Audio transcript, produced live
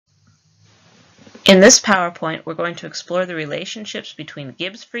In this PowerPoint, we're going to explore the relationships between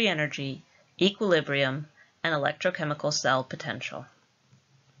Gibbs free energy, equilibrium, and electrochemical cell potential.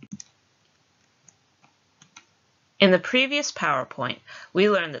 In the previous PowerPoint, we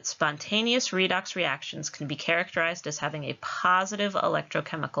learned that spontaneous redox reactions can be characterized as having a positive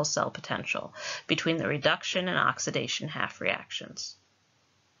electrochemical cell potential between the reduction and oxidation half reactions.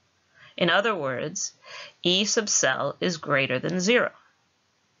 In other words, E sub cell is greater than 0.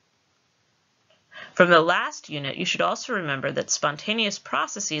 From the last unit, you should also remember that spontaneous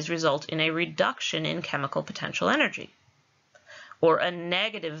processes result in a reduction in chemical potential energy, or a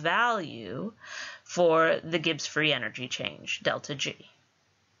negative value for the Gibbs free energy change, delta G.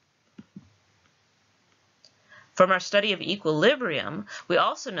 From our study of equilibrium, we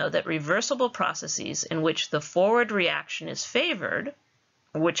also know that reversible processes in which the forward reaction is favored,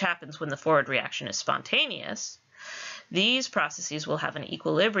 which happens when the forward reaction is spontaneous, these processes will have an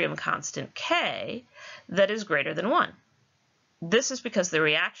equilibrium constant K that is greater than 1. This is because the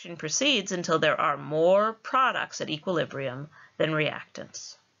reaction proceeds until there are more products at equilibrium than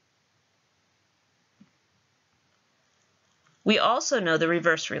reactants. We also know the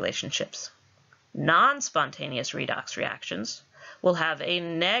reverse relationships. Non-spontaneous redox reactions will have a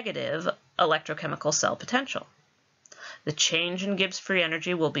negative electrochemical cell potential. The change in Gibbs free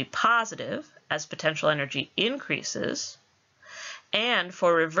energy will be positive as potential energy increases, and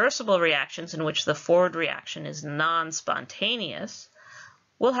for reversible reactions in which the forward reaction is non-spontaneous,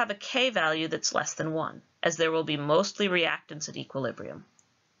 we'll have a K value that's less than 1, as there will be mostly reactants at equilibrium.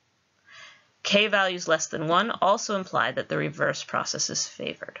 K values less than 1 also imply that the reverse process is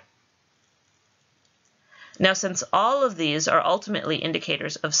favored. Now, since all of these are ultimately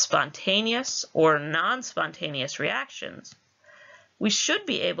indicators of spontaneous or non-spontaneous reactions, we should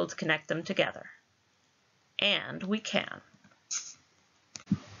be able to connect them together. And we can.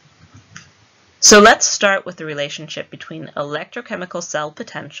 So let's start with the relationship between electrochemical cell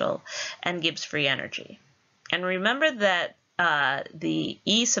potential and Gibbs free energy. And remember that the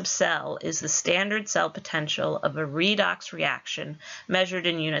E sub cell is the standard cell potential of a redox reaction measured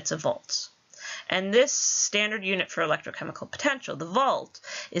in units of volts. And this standard unit for electrochemical potential, the volt,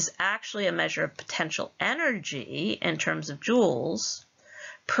 is actually a measure of potential energy in terms of joules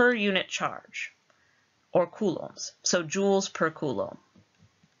per unit charge, or coulombs, so joules per coulomb.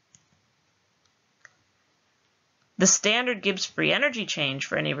 The standard Gibbs free energy change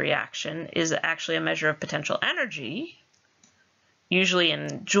for any reaction is actually a measure of potential energy, usually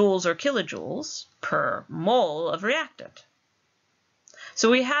in joules or kilojoules per mole of reactant. So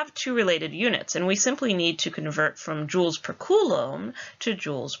we have two related units, and we simply need to convert from joules per coulomb to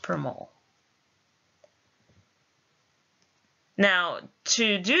joules per mole. Now,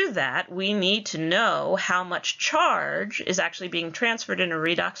 to do that, we need to know how much charge is actually being transferred in a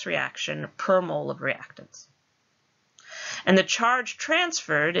redox reaction per mole of reactants. And the charge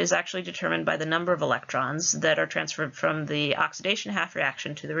transferred is actually determined by the number of electrons that are transferred from the oxidation half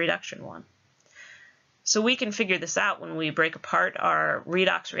reaction to the reduction one. So we can figure this out when we break apart our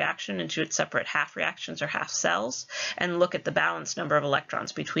redox reaction into its separate half reactions or half cells and look at the balanced number of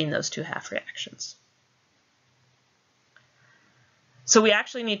electrons between those two half reactions. So we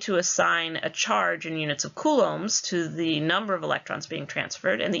actually need to assign a charge in units of coulombs to the number of electrons being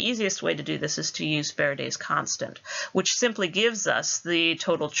transferred, and the easiest way to do this is to use Faraday's constant, which simply gives us the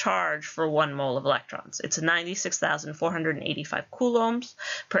total charge for 1 mole of electrons. It's 96,485 coulombs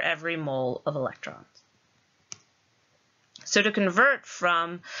per every mole of electrons. So to convert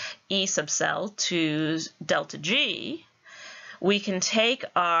from E sub cell to delta G, we can take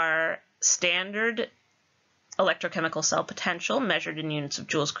our standard electrochemical cell potential measured in units of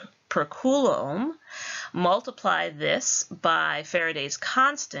joules per coulomb, multiply this by Faraday's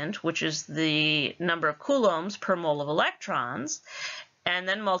constant, which is the number of coulombs per mole of electrons, and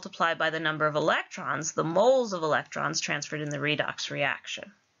then multiply by the number of electrons, the moles of electrons transferred in the redox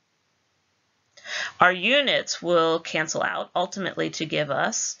reaction. Our units will cancel out ultimately to give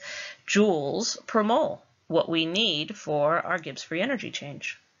us joules per mole, what we need for our Gibbs free energy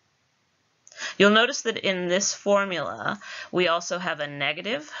change. You'll notice that in this formula, we also have a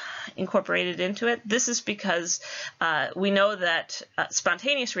negative incorporated into it. This is because we know that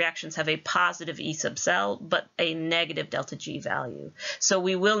spontaneous reactions have a positive E sub cell, but a negative delta G value. So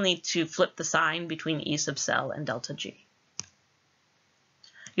we will need to flip the sign between E sub cell and delta G.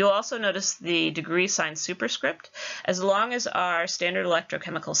 You'll also notice the degree sign superscript. As long as our standard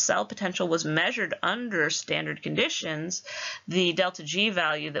electrochemical cell potential was measured under standard conditions, the delta G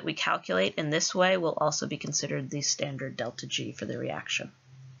value that we calculate in this way will also be considered the standard delta G for the reaction.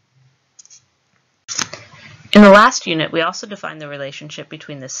 In the last unit, we also defined the relationship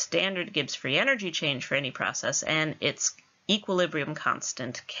between the standard Gibbs free energy change for any process and its equilibrium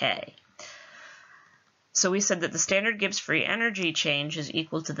constant K. So we said that the standard Gibbs free energy change is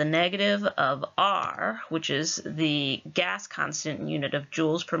equal to the negative of R, which is the gas constant in unit of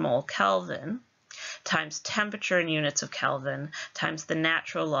joules per mole Kelvin, times temperature in units of Kelvin, times the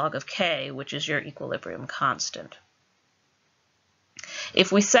natural log of K, which is your equilibrium constant.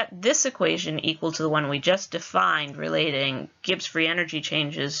 If we set this equation equal to the one we just defined relating Gibbs free energy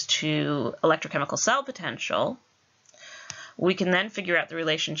changes to electrochemical cell potential, we can then figure out the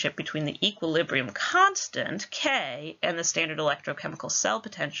relationship between the equilibrium constant, K, and the standard electrochemical cell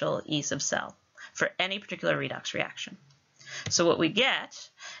potential, E sub cell, for any particular redox reaction. So what we get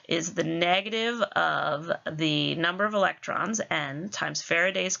is the negative of the number of electrons, N, times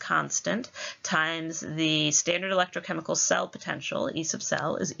Faraday's constant, times the standard electrochemical cell potential, E sub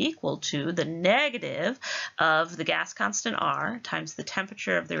cell, is equal to the negative of the gas constant, R, times the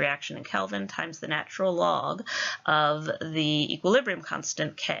temperature of the reaction in Kelvin, times the natural log of the equilibrium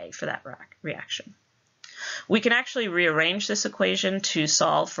constant, K, for that reaction. We can actually rearrange this equation to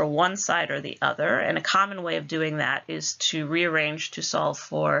solve for one side or the other, and a common way of doing that is to rearrange to solve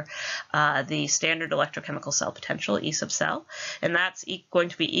for the standard electrochemical cell potential, E sub cell, and that's going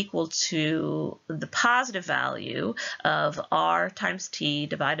to be equal to the positive value of R times T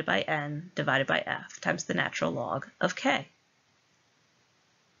divided by N divided by F times the natural log of K.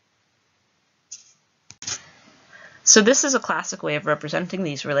 So this is a classic way of representing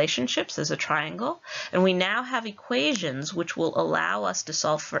these relationships as a triangle, and we now have equations which will allow us to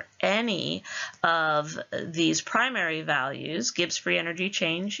solve for any of these primary values, Gibbs free energy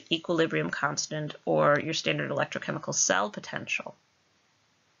change, equilibrium constant, or your standard electrochemical cell potential.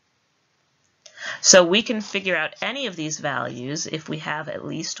 So we can figure out any of these values if we have at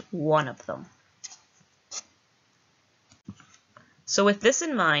least one of them. So with this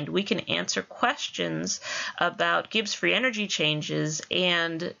in mind, we can answer questions about Gibbs free energy changes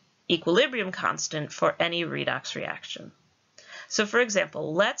and equilibrium constant for any redox reaction. So for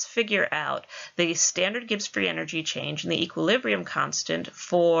example, let's figure out the standard Gibbs free energy change and the equilibrium constant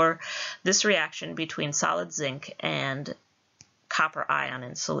for this reaction between solid zinc and copper ion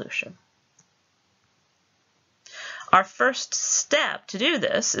in solution. Our first step to do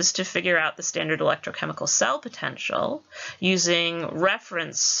this is to figure out the standard electrochemical cell potential using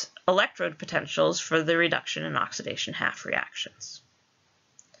reference electrode potentials for the reduction and oxidation half reactions.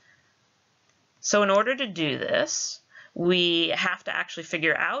 So in order to do this, we have to actually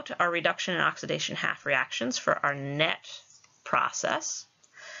figure out our reduction and oxidation half reactions for our net process,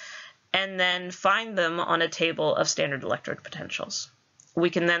 and then find them on a table of standard electrode potentials. We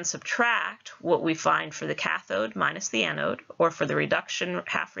can then subtract what we find for the cathode minus the anode, or for the reduction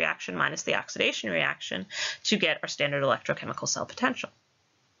half reaction minus the oxidation reaction, to get our standard electrochemical cell potential.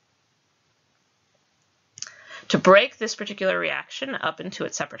 To break this particular reaction up into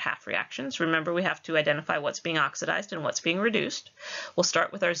its separate half reactions, remember we have to identify what's being oxidized and what's being reduced. We'll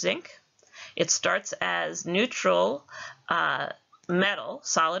start with our zinc. It starts as neutral metal,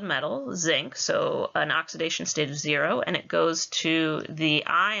 solid metal, zinc, so an oxidation state of 0, and it goes to the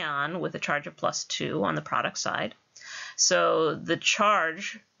ion with a charge of +2 on the product side. So the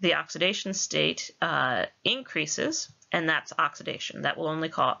charge, the oxidation state, increases, and that's oxidation. That will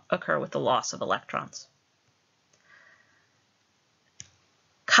only occur with the loss of electrons.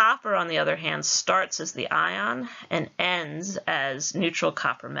 Copper, on the other hand, starts as the ion and ends as neutral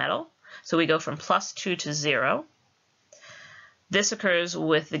copper metal. So we go from +2 to 0. This occurs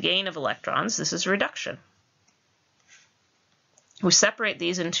with the gain of electrons. This is reduction. We separate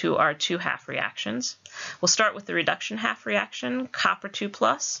these into our two half reactions. We'll start with the reduction half reaction. Copper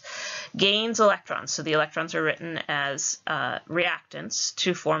 2+ gains electrons. So the electrons are written as reactants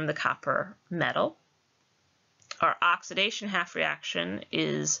to form the copper metal. Our oxidation half reaction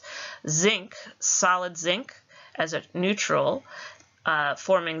is zinc, solid zinc, as a neutral,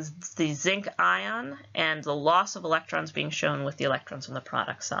 forming the zinc ion, and the loss of electrons being shown with the electrons on the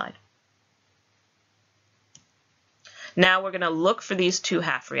product side. Now we're going to look for these two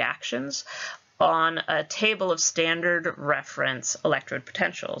half reactions on a table of standard reference electrode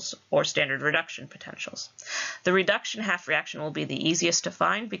potentials, or standard reduction potentials. The reduction half reaction will be the easiest to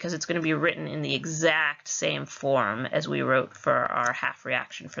find because it's going to be written in the exact same form as we wrote for our half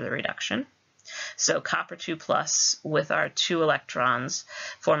reaction for the reduction. So copper 2+ with our 2 electrons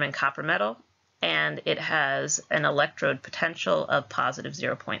forming copper metal, and it has an electrode potential of positive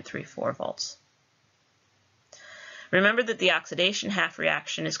 0.34 volts. Remember that the oxidation half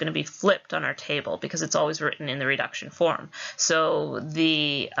reaction is going to be flipped on our table because it's always written in the reduction form. So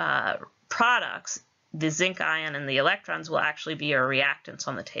the products the zinc ion and the electrons will actually be our reactants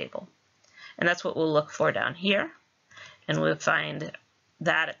on the table. And that's what we'll look for down here. And we'll find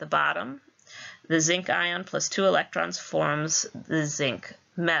that at the bottom. The zinc ion plus 2 electrons forms the zinc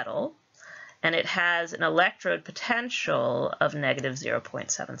metal, and it has an electrode potential of negative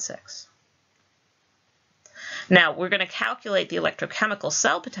 0.76. Now, we're going to calculate the electrochemical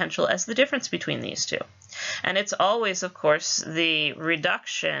cell potential as the difference between these two. And it's always, of course, the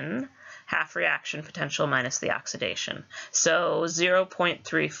reduction half reaction potential minus the oxidation. So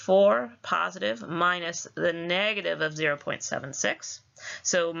 0.34 positive minus the negative of 0.76.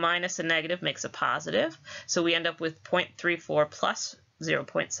 So minus a negative makes a positive. So we end up with 0.34 plus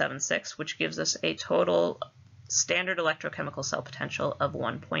 0.76, which gives us a total standard electrochemical cell potential of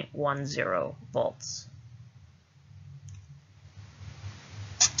 1.10 volts.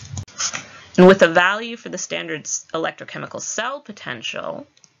 And with the value for the standard electrochemical cell potential,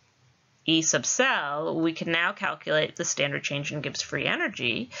 E sub cell, we can now calculate the standard change in Gibbs free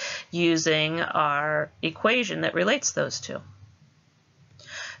energy using our equation that relates those two.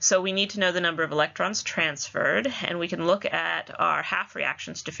 So we need to know the number of electrons transferred, and we can look at our half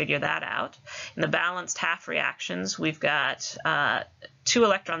reactions to figure that out. In the balanced half reactions, we've got 2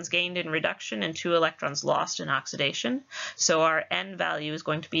 electrons gained in reduction and 2 electrons lost in oxidation. So our N value is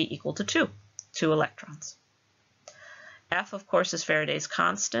going to be equal to 2 electrons. F, of course, is Faraday's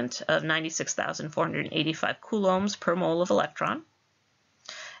constant of 96,485 coulombs per mole of electron.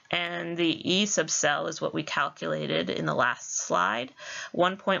 And the E sub cell is what we calculated in the last slide,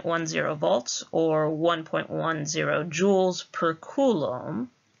 1.10 volts or 1.10 joules per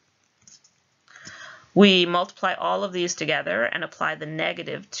coulomb. We multiply all of these together and apply the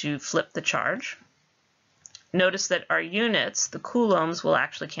negative to flip the charge. Notice that our units, the coulombs, will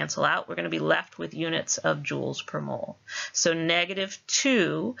actually cancel out. We're going to be left with units of joules per mole. So negative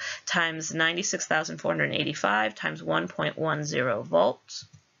 2 times 96,485 times 1.10 volts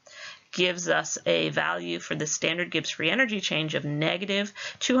gives us a value for the standard Gibbs free energy change of negative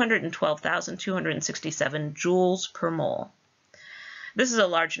 212,267 joules per mole. This is a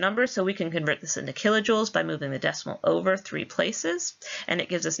large number, so we can convert this into kilojoules by moving the decimal over 3 places, and it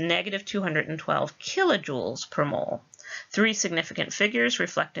gives us negative 212 kilojoules per mole. 3 significant figures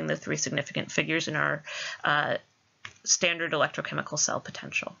reflecting the 3 significant figures in our standard electrochemical cell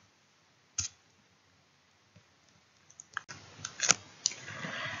potential.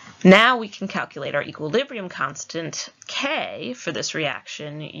 Now we can calculate our equilibrium constant K for this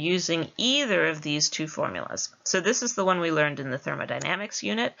reaction using either of these two formulas. So this is the one we learned in the thermodynamics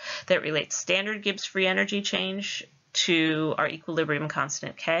unit that relates standard Gibbs free energy change to our equilibrium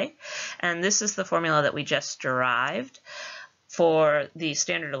constant K. And this is the formula that we just derived for the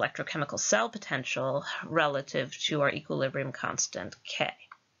standard electrochemical cell potential relative to our equilibrium constant K.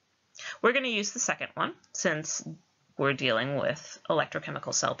 We're going to use the second one since we're dealing with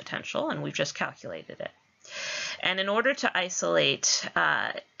electrochemical cell potential, and we've just calculated it. And in order to isolate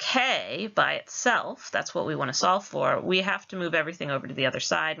K by itself, that's what we want to solve for, we have to move everything over to the other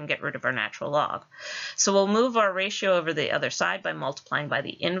side and get rid of our natural log. So we'll move our ratio over the other side by multiplying by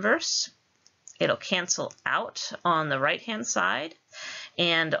the inverse. It'll cancel out on the right-hand side,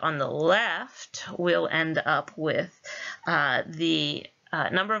 and on the left, we'll end up with the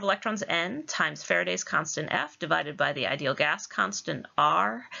number of electrons N times Faraday's constant F divided by the ideal gas constant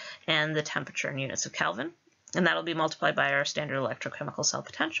R and the temperature in units of Kelvin. And that'll be multiplied by our standard electrochemical cell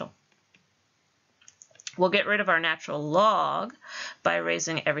potential. We'll get rid of our natural log by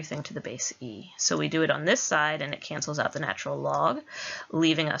raising everything to the base E. So we do it on this side and it cancels out the natural log,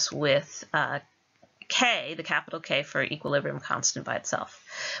 leaving us with K, the capital K, for equilibrium constant by itself.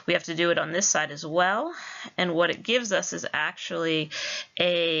 We have to do it on this side as well, and what it gives us is actually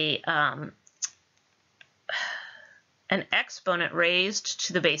an exponent raised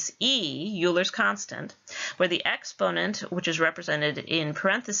to the base E, Euler's constant, where the exponent, which is represented in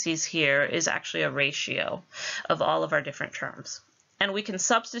parentheses here, is actually a ratio of all of our different terms. And we can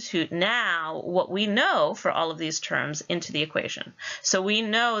substitute now what we know for all of these terms into the equation. So we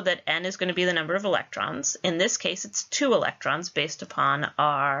know that N is going to be the number of electrons. In this case, it's 2 electrons based upon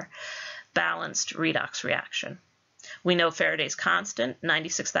our balanced redox reaction. We know Faraday's constant,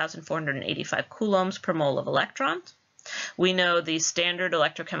 96,485 coulombs per mole of electrons. We know the standard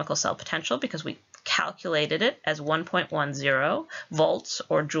electrochemical cell potential because we calculated it as 1.10 volts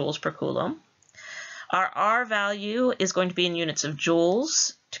or joules per coulomb. Our R value is going to be in units of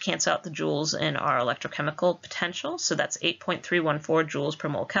joules to cancel out the joules in our electrochemical potential. So that's 8.314 joules per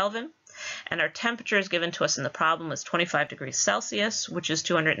mole Kelvin. And our temperature is given to us in the problem as 25 degrees Celsius, which is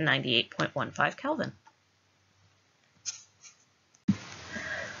 298.15 Kelvin.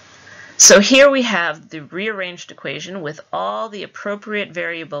 So here we have the rearranged equation with all the appropriate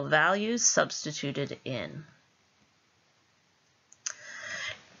variable values substituted in.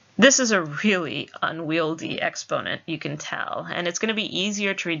 This is a really unwieldy exponent, you can tell, and it's going to be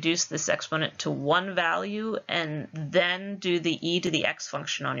easier to reduce this exponent to one value and then do the e to the x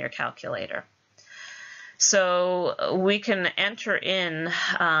function on your calculator. So we can enter in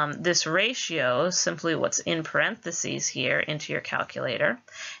this ratio, simply what's in parentheses here, into your calculator,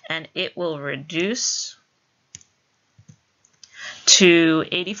 and it will reduce to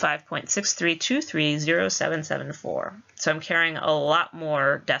 85.63230774. So I'm carrying a lot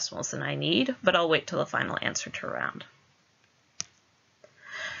more decimals than I need, but I'll wait till the final answer to round.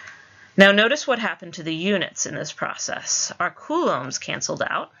 Now notice what happened to the units in this process. Our coulombs canceled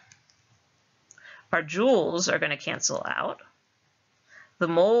out. Our joules are going to cancel out. The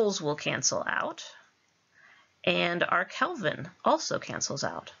moles will cancel out. And our Kelvin also cancels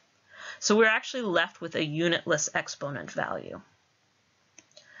out. So we're actually left with a unitless exponent value.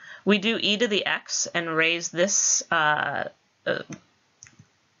 We do e to the x and raise this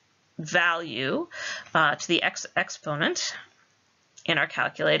value to the x exponent in our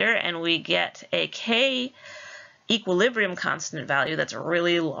calculator, and we get a k equilibrium constant value that's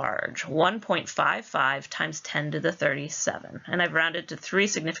really large, 1.55 times 10 to the 37. And I've rounded to 3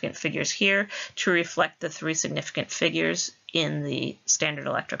 significant figures here to reflect the 3 significant figures in the standard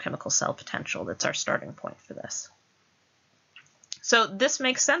electrochemical cell potential. That's our starting point for this. So this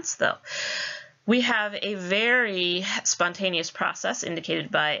makes sense, though. We have a very spontaneous process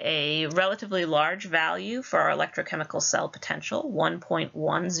indicated by a relatively large value for our electrochemical cell potential,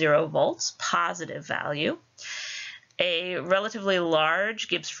 1.10 volts, positive value. A relatively large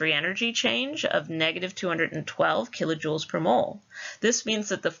Gibbs free energy change of negative 212 kilojoules per mole. This means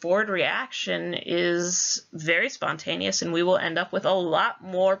that the forward reaction is very spontaneous, and we will end up with a lot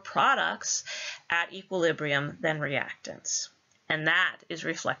more products at equilibrium than reactants. And that is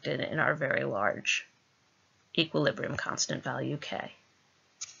reflected in our very large equilibrium constant value K.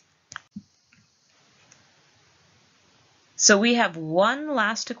 So we have one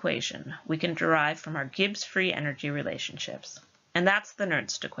last equation we can derive from our Gibbs free energy relationships, and that's the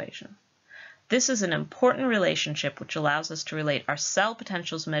Nernst equation. This is an important relationship which allows us to relate our cell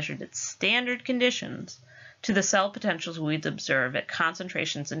potentials measured at standard conditions to the cell potentials we'd observe at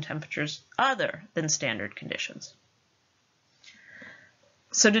concentrations and temperatures other than standard conditions.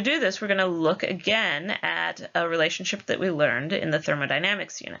 So to do this, we're going to look again at a relationship that we learned in the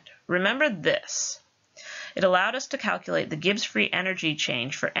thermodynamics unit. Remember this. It allowed us to calculate the Gibbs free energy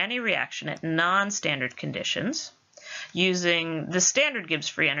change for any reaction at non-standard conditions using the standard Gibbs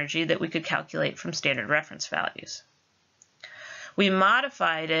free energy that we could calculate from standard reference values. We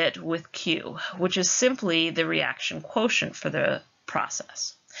modified it with Q, which is simply the reaction quotient for the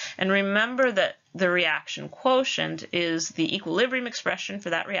process. And remember that the reaction quotient is the equilibrium expression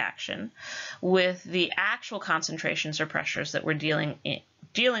for that reaction with the actual concentrations or pressures that we're dealing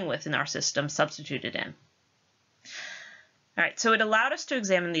with in our system substituted in. All right, so it allowed us to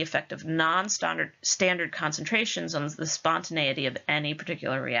examine the effect of non-standard concentrations on the spontaneity of any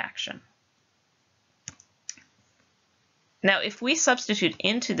particular reaction. Now, if we substitute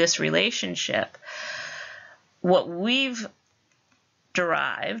into this relationship what we've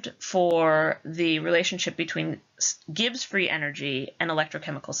derived for the relationship between Gibbs free energy and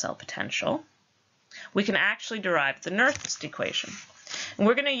electrochemical cell potential, we can actually derive the Nernst equation. And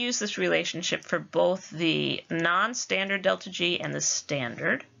we're going to use this relationship for both the non-standard delta G and the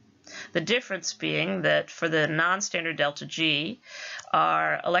standard. The difference being that for the non-standard delta G,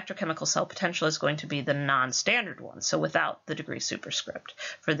 our electrochemical cell potential is going to be the non-standard one, so without the degree superscript.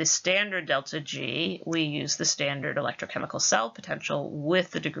 For the standard delta G, we use the standard electrochemical cell potential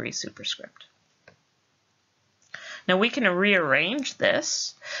with the degree superscript. Now we can rearrange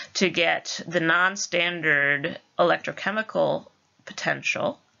this to get the non-standard electrochemical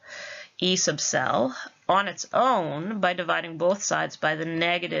potential, E sub cell, on its own by dividing both sides by the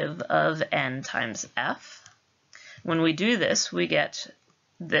negative of N times F. When we do this, we get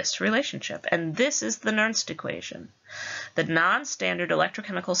this relationship, and this is the Nernst equation. The non-standard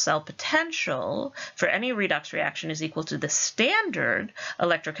electrochemical cell potential for any redox reaction is equal to the standard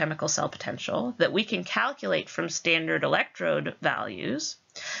electrochemical cell potential that we can calculate from standard electrode values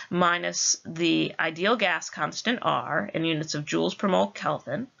minus the ideal gas constant R in units of joules per mole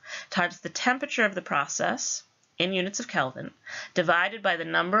Kelvin times the temperature of the process in units of Kelvin divided by the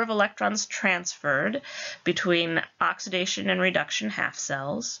number of electrons transferred between oxidation and reduction half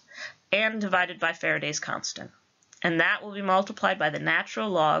cells and divided by Faraday's constant. and that will be multiplied by the natural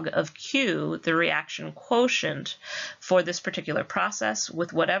log of Q, the reaction quotient for this particular process,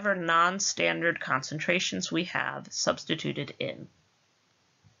 with whatever non-standard concentrations we have substituted in.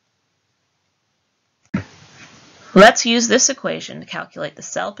 Let's use this equation to calculate the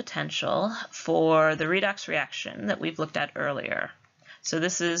cell potential for the redox reaction that we've looked at earlier. So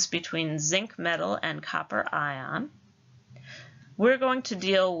this is between zinc metal and copper ion. We're going to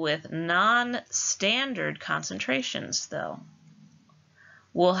deal with non-standard concentrations, though.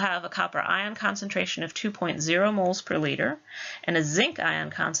 We'll have a copper ion concentration of 2.0 moles per liter and a zinc ion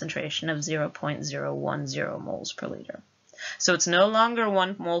concentration of 0.010 moles per liter. So it's no longer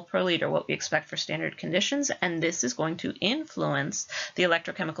 1 mole per liter, what we expect for standard conditions, and this is going to influence the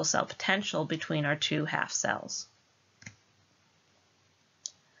electrochemical cell potential between our two half cells.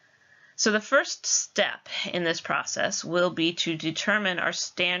 So the first step in this process will be to determine our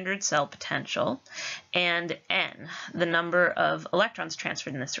standard cell potential and N, the number of electrons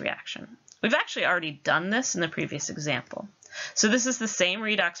transferred in this reaction. We've actually already done this in the previous example. So this is the same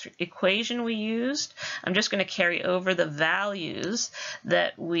redox equation we used. I'm just going to carry over the values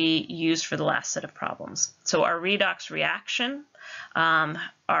that we used for the last set of problems. So our redox reaction,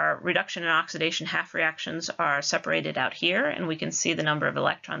 our reduction and oxidation half reactions are separated out here, and we can see the number of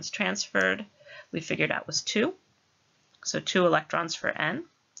electrons transferred we figured out was 2. So 2 electrons for N.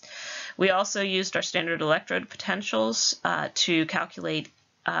 We also used our standard electrode potentials to calculate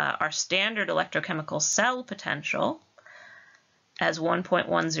our standard electrochemical cell potential as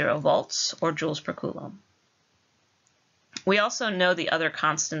 1.10 volts or joules per coulomb. We also know the other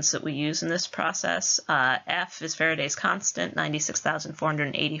constants that we use in this process. F is Faraday's constant,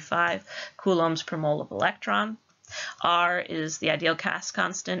 96,485 coulombs per mole of electron. R is the ideal gas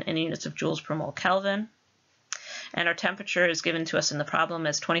constant in units of joules per mole Kelvin. And our temperature is given to us in the problem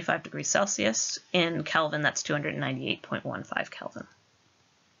as 25 degrees Celsius. In Kelvin, that's 298.15 Kelvin.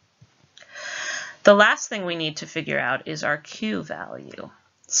 The last thing we need to figure out is our Q value.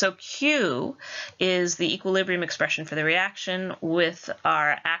 So Q is the equilibrium expression for the reaction with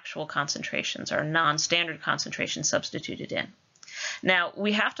our actual concentrations, our non-standard concentrations substituted in. Now,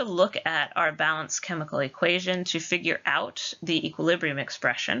 we have to look at our balanced chemical equation to figure out the equilibrium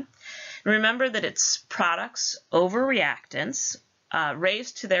expression. Remember that it's products over reactants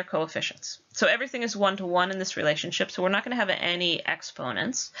raised to their coefficients. So everything is 1-to-1 in this relationship, so we're not going to have any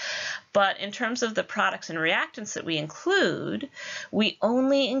exponents. But in terms of the products and reactants that we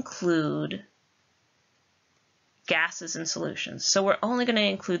only include gases and solutions. So we're only going to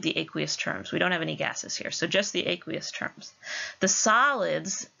include the aqueous terms. We don't have any gases here, so just the aqueous terms. The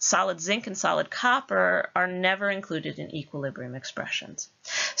solids, solid zinc and solid copper, are never included in equilibrium expressions.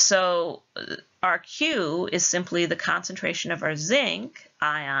 So our Q is simply the concentration of our zinc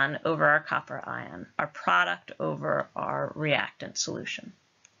ion over our copper ion, our product over our reactant solution.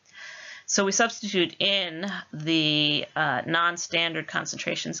 So we substitute in the non-standard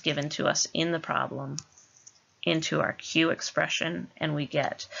concentrations given to us in the problem into our Q expression, and we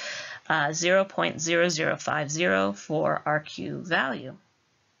get 0.0050 for our Q value.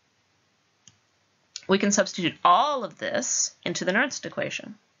 We can substitute all of this into the Nernst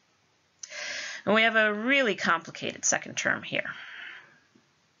equation. And we have a really complicated second term here.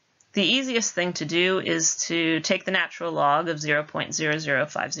 The easiest thing to do is to take the natural log of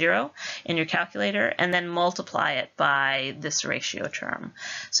 0.0050 in your calculator and then multiply it by this ratio term.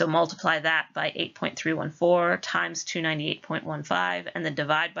 So multiply that by 8.314 times 298.15 and then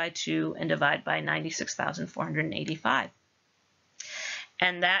divide by 2 and divide by 96,485.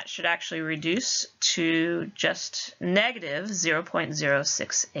 And that should actually reduce to just negative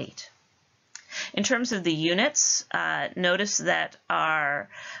 0.068. In terms of the units, notice that our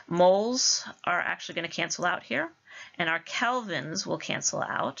moles are actually going to cancel out here, and our kelvins will cancel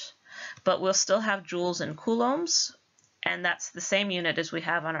out, but we'll still have joules and coulombs, and that's the same unit as we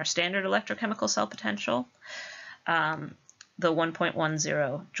have on our standard electrochemical cell potential, the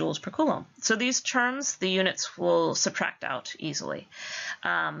 1.10 joules per coulomb. So these terms, the units will subtract out easily.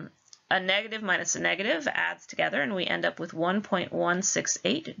 A negative minus a negative adds together, and we end up with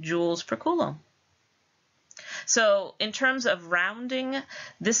 1.168 joules per coulomb. So in terms of rounding,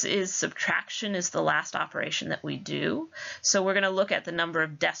 subtraction is the last operation that we do. So we're going to look at the number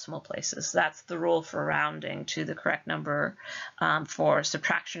of decimal places. That's the rule for rounding to the correct number for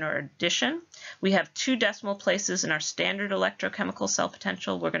subtraction or addition. We have 2 decimal places in our standard electrochemical cell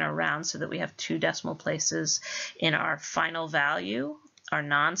potential. We're going to round so that we have 2 decimal places in our final value, our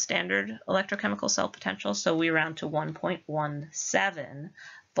non-standard electrochemical cell potential, so we round to 1.17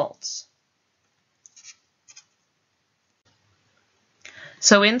 volts.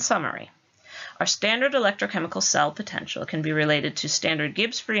 So in summary, Our standard electrochemical cell potential can be related to standard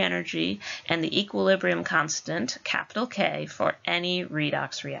Gibbs free energy and the equilibrium constant, capital K, for any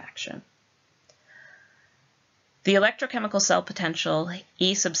redox reaction. The electrochemical cell potential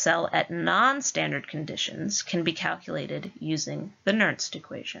E sub cell at non-standard conditions can be calculated using the Nernst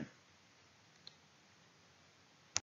equation.